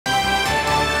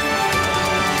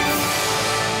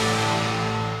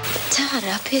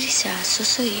რა ფერისაა,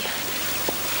 სოსოია?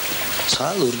 ცა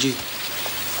ლურჯი.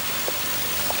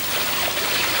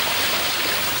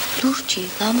 ლურჯი,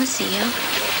 ლამაზია?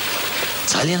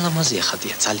 ძალიან ლამაზია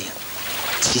ხატია, ძალიან.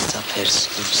 ცისაფერს,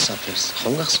 ლურჯსაფერს,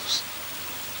 ხომ გახსოვს?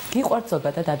 გიყვართ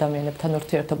ზოგადად ადამიანებთან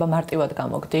ურთიერთობა, მარტივად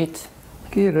გამოგდით?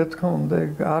 კი, რა თქმა უნდა,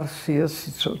 არსია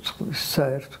სიცოცხლის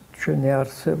საერთოდ ჩვენი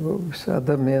არსებობის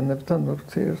ადამიანებთან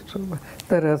ურთიერთობა.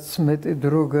 და რაც მეტი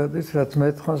დრო გადის, რაც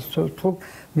მეტხანს ვცხოვრობ,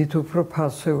 მით უფრო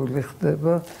ფასეული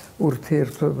ხდება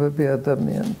ურთიერთობები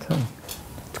ადამიანთან.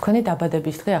 თქვენი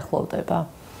დაბადების დღე ახლოვდება.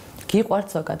 გიყვართ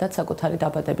ზოგადად საკუთარი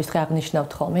დაბადების დღე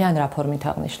აღნიშნავთ ხოლმე, ან რა ფორმით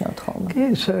აღნიშნავთ ხოლმე? კი,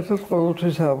 საერთოდ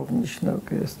ყოველთვის აღნიშნავ,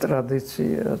 კი, ეს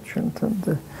ტრადიციაა ჩვენთან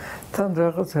და თან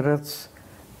რაღაც რაც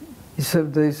ისევ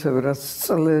და ისევ რაც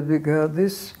წლები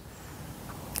გადის,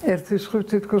 ერთის ხრივ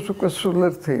თითქოს უკვე სულ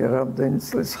ერთია, რამდენი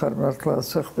წლის ხარ მართლა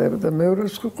ასე ხდება და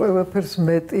მეორეს ხრივ ყველაფერს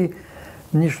მეტი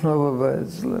მნიშვნელობა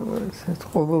ეძლევა, ესეთ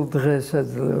ყოველ დღეს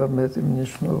ეძლევა მეტი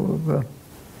მნიშვნელობა.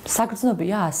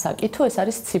 საგრძნობია ასაკი, თუ ეს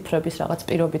არის ციფრების რაღაც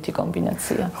პირობითი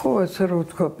კომბინაცია? ხო, ესე რომ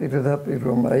ვთქვა პირდაპირ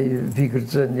რომ აი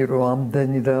ვიგრძენი რომ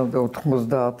ამდენი და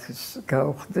 90-ის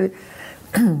გავხდი,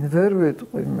 ვერ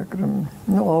ვეტყვი, მაგრამ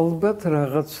ნუ ალბათ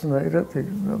რაღაცნაირად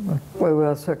იგრძნობა. ყველა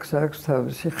ასაკს აქვს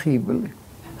თავისი ხიბლი.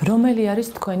 რომელი არის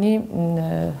თქვენი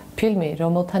ფილმი,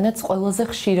 რომელთანაც ყველაზე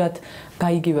ხშირად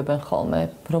გაიგივებენ ხოლმე,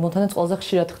 რომელთანაც ყველაზე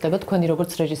ხშირად ხდება თქვენი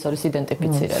როგორც რეჟისორის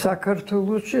იდენტიფიცირება?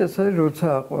 საქართველოში ეს არის როცა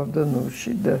აყვავდა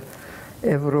ნუში და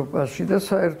ევროპაში და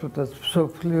საერთოდაც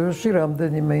მსოფლიოში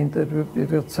რამდენიმე ინტერვიუ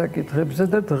პირად საკითხებზე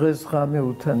და დღეს ღამე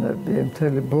უთანებია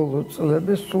მთელი ბოლო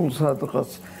წლები სულ სადღაც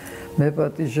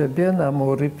მეპატიჟებიან ამ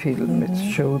ორი ფილმით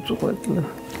შეუწყვეტლად.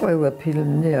 ყველა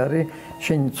ფილმი არის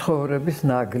შენი ცხოვრების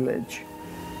ნაგლეჯი.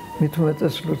 მით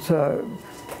უმეტეს როცა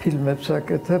ფილმებს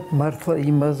აკეთებ, მართლა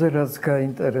იმაზე რაც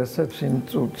გაინტერესებს იმ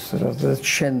წუთს, რაზეც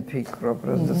შენ ფიქრობ,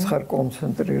 რაზეც ხარ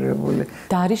კონცენტრირებული.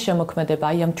 და არის შემოქმედება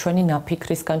აი ამ ჩვენი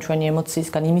ნაფიქრისგან, ჩვენი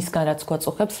ემოციისგან, იმისგან რაც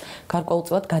გვაწუხებს,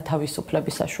 გარკვეულწილად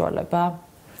გათავისუფლების საშუალება?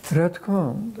 რა თქმა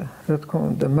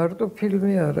უნდა, მარტო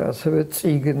ფილმი არა, ასევე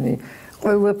წიგნი,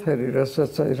 ყველაფერი,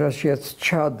 რაშიაც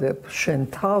ჩადებ შენ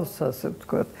თავს, ასე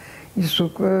ვთქვათ, ის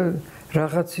უკვე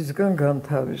რაღაცისგან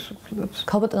განთავისუფლებს.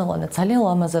 ქალბატონო ლანა, ძალიან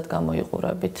ლამაზად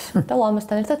გამოიყურებით და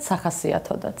ლამაზთან ერთად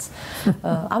სახასიათოდაც.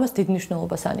 ამას დიდ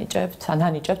მნიშვნელობას ანიჭებთ, ან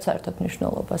ანიჭებთ საერთოდ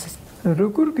მნიშვნელობას?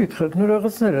 როგორ გითხრათ, ნუ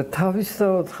რაღაცნაირად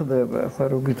თავისთავად ხდება, ახლა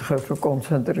რო გითხრათ, რომ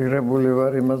კონცენტრირებული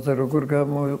ვარ იმაზე, როგორ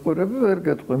გამოიყურები, ვერ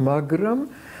გეტყვი, მაგრამ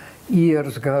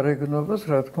იერს გარეგნობას,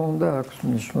 რა თქმა უნდა, აქვს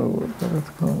მნიშვნელობა, რა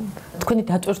თქმა უნდა. თქვენი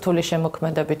დატვირთული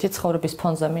შემოქმედებითი ცხოვრების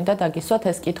ფონზე მინდა დაგისვათ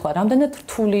ეს კითხვა, რამდენად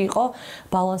რთული იყო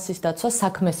ბალანსის დაცვა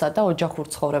საქმესა და ოჯახურ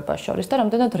ცხოვრებას შორის და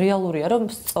რამდენად რეალურია, რომ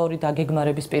სწორი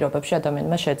დაგეგმარების პირობებში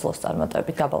ადამიანმა შეძლოს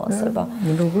წარმატებით დაბალანსება?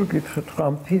 როგორ გითხრათ,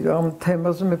 ამ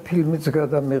თემაზე მე ფილმიც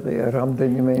გადამიღია,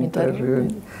 რამდენიმე ინტერვიუ.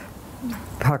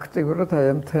 ფაქტიურად აი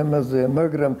ამ თემაზეა,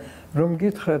 მაგრამ რომ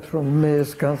გითხრათ, რომ მე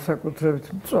ეს განსაკუთრებით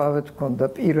მწვავედ მქონდა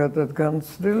პირადად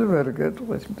განცდილი, ვერ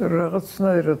გეტყვით, იმიტომ რომ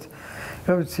რაღაცნაირად,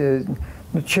 რა ვიცი,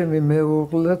 ჩემი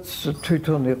მეუღლეც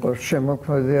თვითონ იყო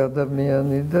შემოქმედი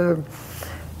ადამიანი და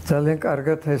ძალიან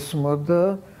კარგად ესმოდა,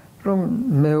 რომ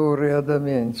მეორე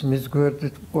ადამიანიც მის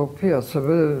გვერდით ყოფი,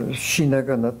 ასევე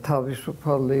შინაგანად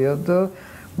თავისუფალია და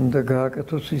უნდა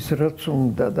გააკეთოს ის, რაც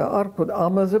უნდა და არ ქონდა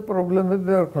ამაზე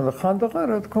პრობლემები არ ქონდა. ხანდახან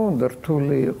რა თქმა უნდა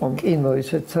რთული იყო. კინო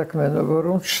ისეთ საქმიანობა,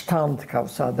 რომ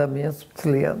შთამთქავს ადამიანს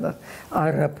მთლიანად.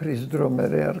 არაფრის დრო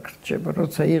მერე არ გრჩება.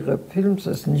 როცა იღებ ფილმს,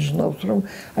 ეს ნიშნავს, რომ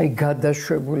აი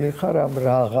გადაშვებული ხარ ამ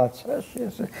რაღაცაში,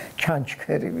 ესე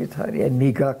ჩანჩქერივით არის, აი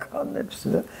მიგაქანებს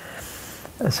და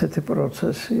ასეთი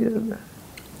პროცესია.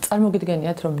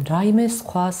 წარმოგიდგენიათ, რომ რაიმე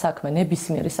სხვა საქმე,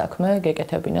 ნებისმიერი საქმე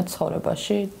გეკეთებინათ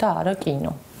ცხოვრებაში და არა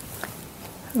კინო?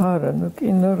 არა, ნუ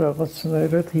კინო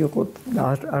რაღაცნაირად იყო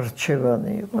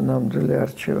არჩევანი, იყო ნამდვილი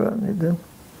არჩევანი და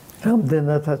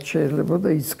რამდენადაც შეიძლება და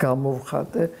ის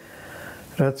გამოვხატე,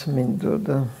 რაც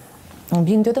მინდოდა.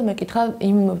 მინდოდა მეკითხა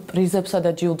იმ პრიზებსა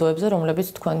და ჯილდოებზე, რომლებიც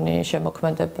თქვენი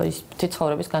შემოქმედების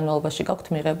ცხოვრების განმავლობაში გაქვთ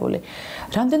მიღებული.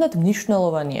 რამდენად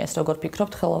მნიშვნელოვანია ეს, როგორ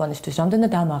ფიქრობთ, ხელოვანისთვის,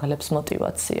 რამდენად ამაღლებს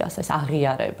мотиваციას, ეს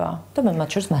აღიარება და მათ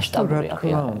შორის მასშტაბური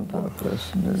აღიარება?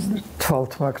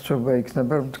 თვალთმაქცობა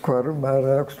იქნება, რომ თქვა, რომ არ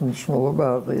აქვს მნიშვნელობა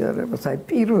აღიარებას. აი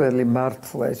პირველი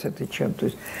მართლა ესეთი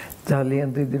ჩემთვის ძალიან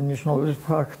დიდი მნიშვნელობის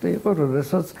ფაქტი იყო,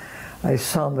 როდესაც აი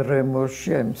სან რემოში,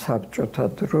 აი საბჭოთა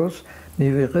დროს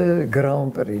მივიღე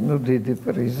გრან-პრი, ნუ დიდი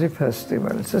პრიზი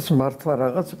ფესტივალის. ეს მართლა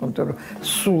რაღაც იყო, იმიტომ რომ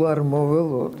სულ არ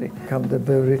მოველოდი. გამდა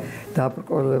ბევრი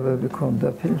დაბრკოლებები ქონდა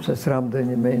ფილმს, ეს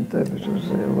რამდენიმე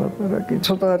ინტერვიუზე ელაპარაკი.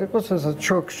 ცოტა არ იყოს ესეც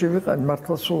შოკში ვიყავი,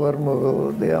 მართლა სულ არ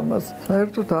მოველოდი ამას.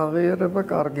 საერთოდ აღიარება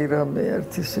კარგი რამეა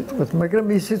ერთი სიტყვით, მაგრამ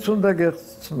ისიც უნდა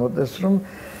გეხსნოდეს, რომ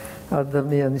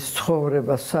ადამიანის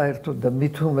ცხოვრება საერთოდ და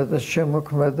მით უმეტეს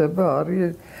შემოქმედება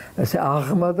არის ესე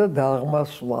აღმა და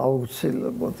დაღმასვლა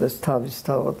აუცილებლად, ეს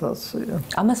თავისთავად ასეა.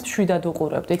 ამას მშვიდად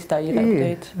უყურებდით და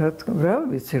იღებდით? რა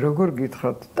ვიცი, როგორ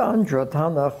გითხრათ, ტანჯვა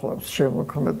თან ახლავს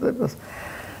შემოქმედებას.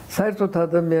 საერთოდ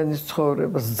ადამიანის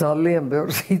ცხოვრებას ძალიან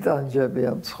ბევრს იტანჯები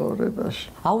ამ ცხოვრებაში.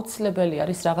 აუცილებელი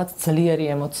არის რაღაც ძლიერი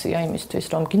ემოცია იმისთვის,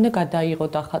 რომ გინდა გადაიღო,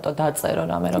 დახატო, დაწერო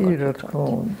რამე როგორ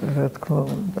ფიქრობთ? რა თქმა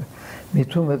უნდა.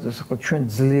 მით უმეტეს იყო ჩვენ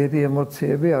ძლიერი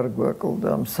ემოციები არ გვაკლდა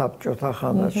ამ საბჭოთა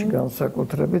ხანაში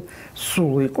განსაკუთრებით,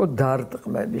 სულ იყო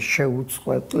დარტყმები,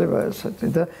 შეუწყვეტლება ესეთი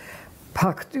და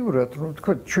ფაქტიურად, რომ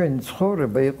თქვა, ჩვენი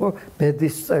ცხოვრება იყო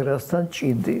ბედისწერასთან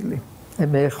ჭიდილი.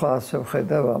 მე ახლა ასე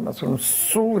ვხედავ ამას, რომ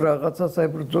სულ რაღაცას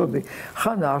ებრძოდი,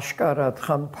 ხან აშკარად,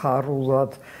 ხან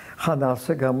ფარულად, ხან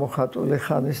ასე გამოხატული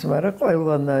ხანის, მაგრამ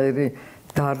ყველანაირი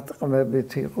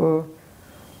დარტყმებით იყო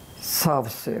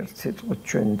სავსე ერთ სიტყვით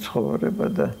ჩვენი ცხოვრება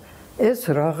და ეს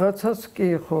რაღაცას კი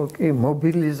ხო, კი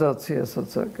მობილიზაციასაც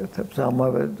აკეთებს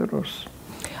ამავე დროს.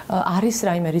 არის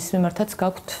რაიმე რის მიმართაც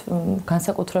გაქვთ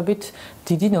განსაკუთრებით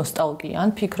დიდი ნოსტალგია, ან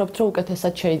ფიქრობთ, რომ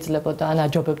უკეთესად შეიძლებოდა, ან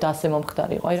აჯობებდა ასე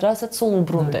მომხდარიყო, აი რასაც სულ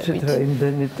უბრუნდებით.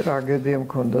 იმდენი ტრაგედია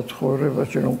მქონდა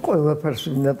ცხოვრებაში, რომ ყველაფერს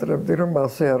ვინატრებდი, რომ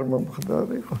ასე არ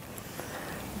მომხდარიყო.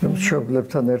 რომ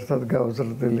მშობლებთან ერთად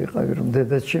გავზრდილიყავი, რომ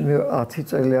დედაჩემი 10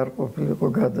 წელი არ ყოფილიყო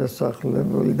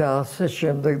გადასახლებული და ასე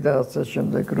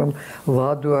შემდეგ, რომ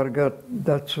ლადო არ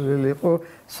გადაცვლილიყო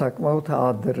საკმაოდ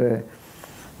ადრე.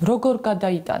 როგორ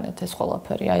გადაიტანეთ ეს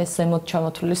ყველაფერი? აი ეს ემოთ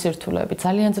ჩამოთვლილი სირთულეები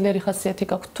ძალიან ძლიერი ხასიათი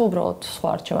გაქვთ თუ უბრალოდ სხვა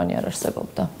არჩევანი არ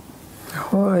არსებობდა?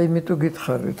 ხო, იმიტომ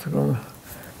გითხარით, რომ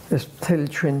ეს მთელი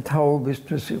ჩვენი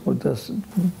თაობისთვის იყო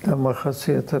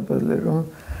დამახასიათებელი, რომ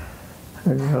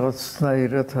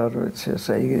რაღაცნაირად არ ვიცი,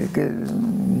 ესე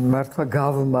მართლა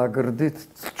გავმაგრდით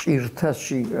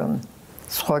ჭირთაშიგან.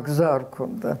 სხვა გზა არ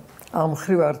ქონდა. ამ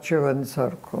ხრივ არჩევანიც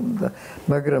არ ქონდა,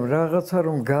 მაგრამ რაღაცა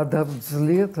რომ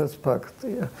გადავძლიეთ, ეს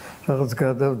ფაქტია. რაღაც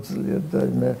გადავძლიეთ და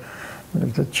მე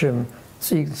ჩემ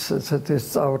წიგნს ესეთი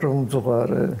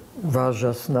სწავლმძღვარე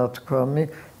ვაჟას ნათქვამი,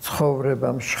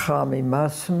 ცხოვრებამ შხამი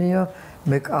მასმია,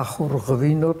 მე კახურ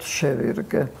ღვინოთ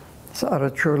შევირგე.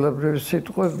 არაჩვეულებრივი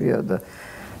სიტყვებია და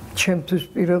ჩემთვის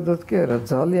პირადად კი არა,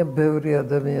 ძალიან ბევრი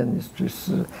ადამიანისთვის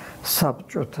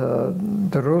საბჭოთა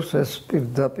დროს ეს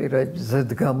პირდაპირ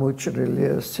ზედ გამოჭრილი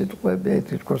ეს სიტყვები,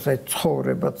 თითქოს აი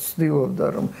ცხოვრება ცდილობდა,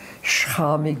 რომ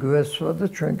შხამი გვესვა და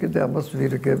ჩვენ კიდე ამას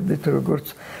ვირგებდით როგორც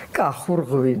კახურ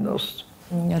ღვინოს.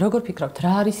 როგორ ფიქრობთ,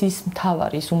 რა არის ის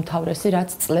მთავარი, ის უმთავრესი, რაც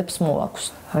წლებს მოაქვს?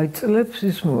 აი წლებს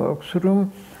ის მოაქვს, რომ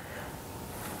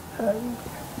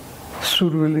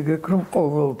სურვილი გაქვს, რომ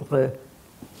ყოველდღე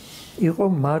იყო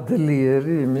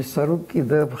მადლიერი იმისა, რომ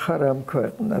კიდევ ხარ ამ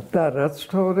ქვეყნად და რაც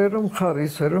თორე რომ ხარ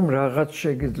ისე, რომ რაღაც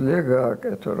შეგიძლია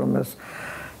გააკეთო, რომ ეს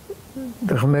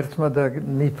ღმერთმა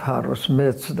მიფაროს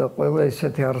მეც და ყველა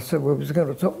ისეთი არსებობისგან,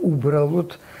 როცა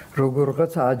უბრალოდ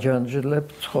როგორღაც აჯანჯლებ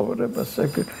ცხოვრებას.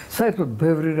 საერთოდ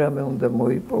ბევრი რამე უნდა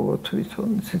მოიპოვო თვითონ,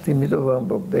 ისეთ იმიტომ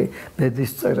ვამბობდი,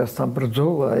 ბედისწერასთან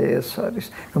ბრძოლა ეს არის,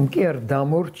 რომ კი არ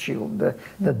დამორჩილდე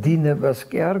და დინებას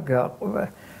კი არ გაყვე.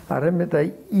 არამედ აი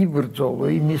იბრძოლო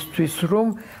იმისთვის, რომ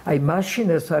აი მაშინ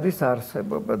ეს არის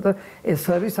არსებობა და ეს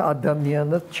არის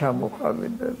ადამიანად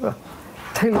ჩამოყალიბება.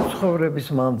 მთელი ცხოვრების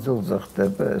მანძილზე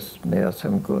ხდება ეს, მე ასე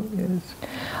მგონია ეს.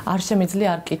 არ შემიძლია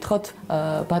არ კითხოთ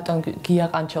ბატონ გია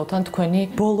ყანჩელთან თქვენი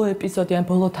ბოლო ეპიზოდი ან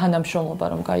ბოლო თანამშრომლობა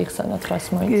რომ გაიხსენოთ რას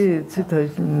მოიცით? კი, ციტა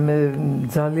მე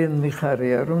ძალიან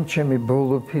მიხარია რომ ჩემი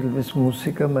ბოლო ფილმის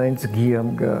მუსიკა მაინც გიამ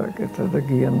გააკეთა და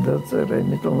გიამ დაწერა,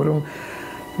 იმიტომ რომ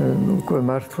უკვე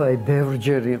მართლა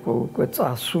ბევრჯერ იყო უკვე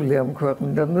წასული ამ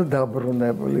ქვეყნიდან და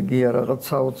დაბრუნებული. გია რაღაც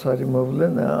საოცარი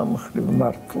მოვლენა ამ ხრივ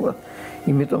მართლა.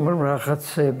 იმიტომ რომ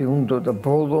რაღაცები უნდა და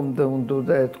ბოლომდე უნდა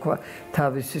და ეთქვა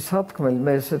თავისი სათქმელი,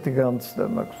 მე ესეთი გამცდა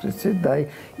მაქვს, იცით, და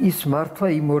ის მართლა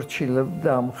იმორჩილებდა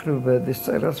ამ ხრივ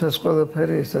ბედისწერას, ეს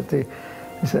ყველაფერი ესეთი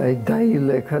აი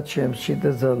დაილეკა ჩემში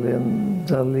და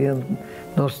ძალიან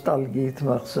ნოსტალგიით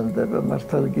მახსენდება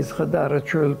მართალი გითხრა და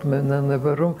არაჩვეულით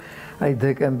მენანება რომ აი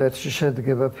დეკემბერში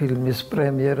შედგება ფილმის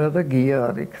პრემიერა და გია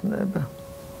არ იქნება.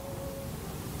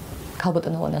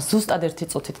 ქალბატონო ლანა, ზუსტად ერთი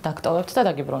წუთით დაგტოვებთ და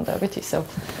დაგიბრუნდებით ისევ.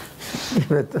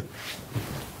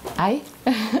 აი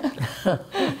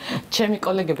ჩემი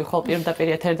კოლეგები ხოლმე პირდაპირ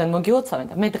ეთერიდან მოგილოცავენ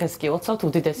და მე დღეს გილოცავთ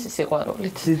უდიდესი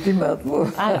სიყვარულით. დიდი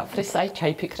მადლობა. არაფრის, აი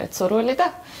ჩაიფიქრეთ სურვილი და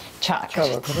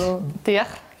ჩააკეთეთ. დიახ.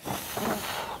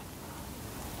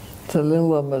 ძალიან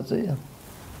ლამაზია.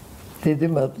 დიდი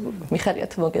მადლობა.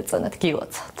 მიხარიათ მოგეწონათ,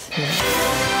 გილოცავთ.